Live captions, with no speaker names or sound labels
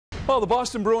Well, the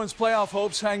Boston Bruins playoff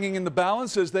hopes hanging in the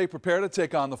balance as they prepare to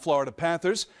take on the Florida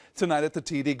Panthers tonight at the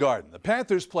TD Garden. The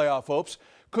Panthers' playoff hopes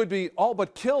could be all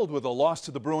but killed with a loss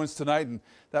to the Bruins tonight, and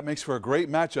that makes for a great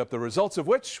matchup, the results of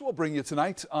which we'll bring you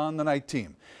tonight on the Night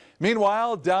Team.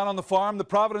 Meanwhile, down on the farm, the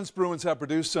Providence Bruins have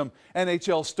produced some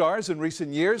NHL stars in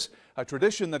recent years, a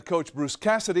tradition that coach Bruce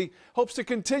Cassidy hopes to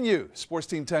continue. Sports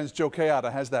Team 10's Joe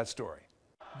Kayada has that story.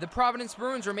 The Providence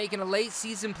Bruins are making a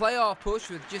late-season playoff push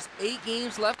with just 8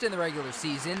 games left in the regular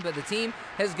season, but the team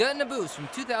has gotten a boost from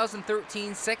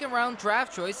 2013 second-round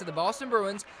draft choice of the Boston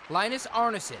Bruins, Linus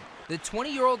Arnesson. The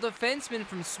 20-year-old defenseman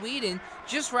from Sweden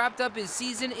just wrapped up his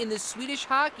season in the Swedish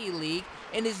Hockey League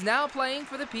and is now playing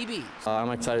for the PBs.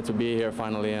 I'm excited to be here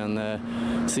finally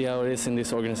and see how it is in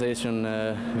this organization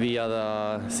via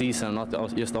the season, not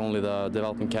just only the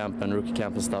development camp and rookie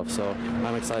camp and stuff. So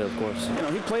I'm excited, of course. You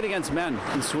know, he played against men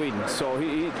in Sweden, so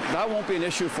that won't be an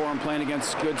issue for him playing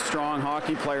against good, strong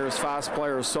hockey players, fast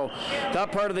players. So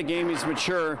that part of the game he's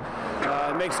mature,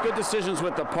 makes good decisions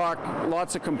with the puck,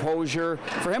 lots of composure.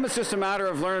 For him, it's just a matter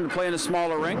of learning to play in a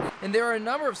smaller rink. And there are a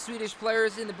number of Swedish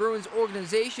players in the Bruins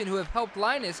organization who have helped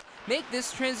Linus make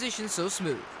this transition so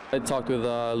smooth. I talked with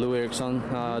Lou Eriksson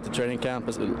at the training camp,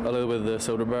 a little with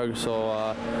Soderberg, so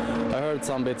I heard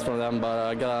some bits from them, but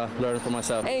I gotta learn it for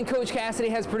myself. And Coach Cassidy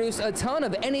has produced a ton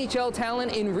of NHL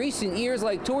talent in recent years,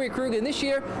 like Torrey Krug, and this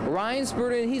year, Ryan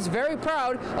Spurgeon. He's very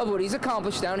proud of what he's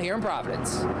accomplished down here in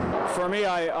Providence. For me,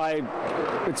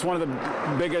 it's one of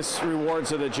the biggest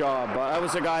rewards of the job. I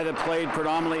was a guy that played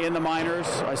predominantly in the minors.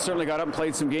 I certainly got up and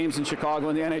played some games in Chicago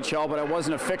in the NHL, but I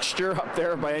wasn't a fixture up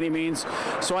there by any means.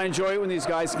 So I enjoy it when these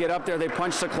guys get up there, they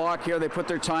punch the clock here, they put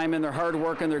their time in, they're hard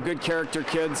working, they're good character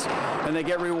kids, and they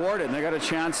get rewarded, and they got a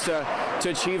chance to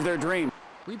achieve their dream.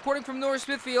 Reporting from North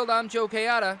Smithfield, I'm Joe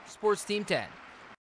Kayada, Sports Team 10.